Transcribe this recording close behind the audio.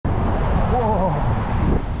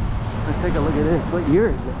take a look at this. What year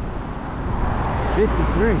is it?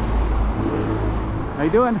 53. How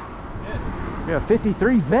you doing? Good. Yeah,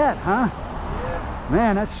 53 vet, huh? Yeah.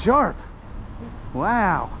 Man, that's sharp.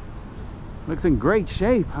 Wow. Looks in great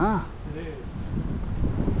shape, huh? It is.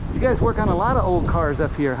 You guys work on a lot of old cars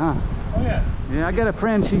up here, huh? Oh yeah. Yeah, I got a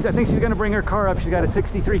friend. I think she's gonna bring her car up. She's got a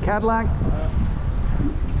 '63 Cadillac.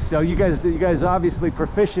 So you guys obviously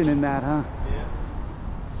proficient in that, huh? Yeah.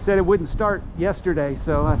 Said it wouldn't start yesterday,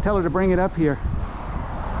 so tell her to bring it up here.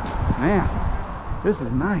 Man, this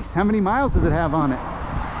is nice. How many miles does it have on it?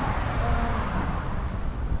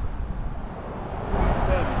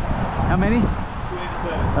 287. How many?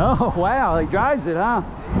 287. Oh wow, he drives it, huh?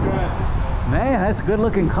 Yeah, he drives it. Man, that's a good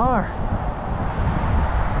looking car.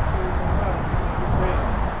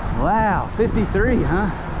 Wow, 53, huh?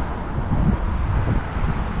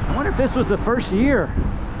 I wonder if this was the first year.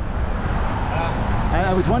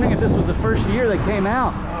 I was wondering if this was the first year they came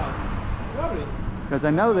out. Probably. Because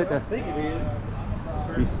I know that I think it is.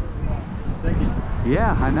 First, second.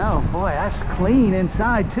 yeah, I know. Boy, that's clean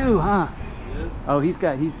inside too, huh? Yeah. Oh, he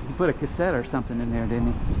put a cassette or something in there,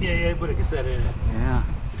 didn't he? Yeah, he put a cassette in it. Yeah.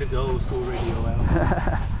 He took the old school radio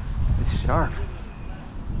out. It's sharp.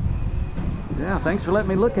 Yeah, thanks for letting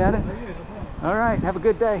me look at it. All right, have a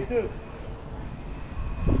good day. You too.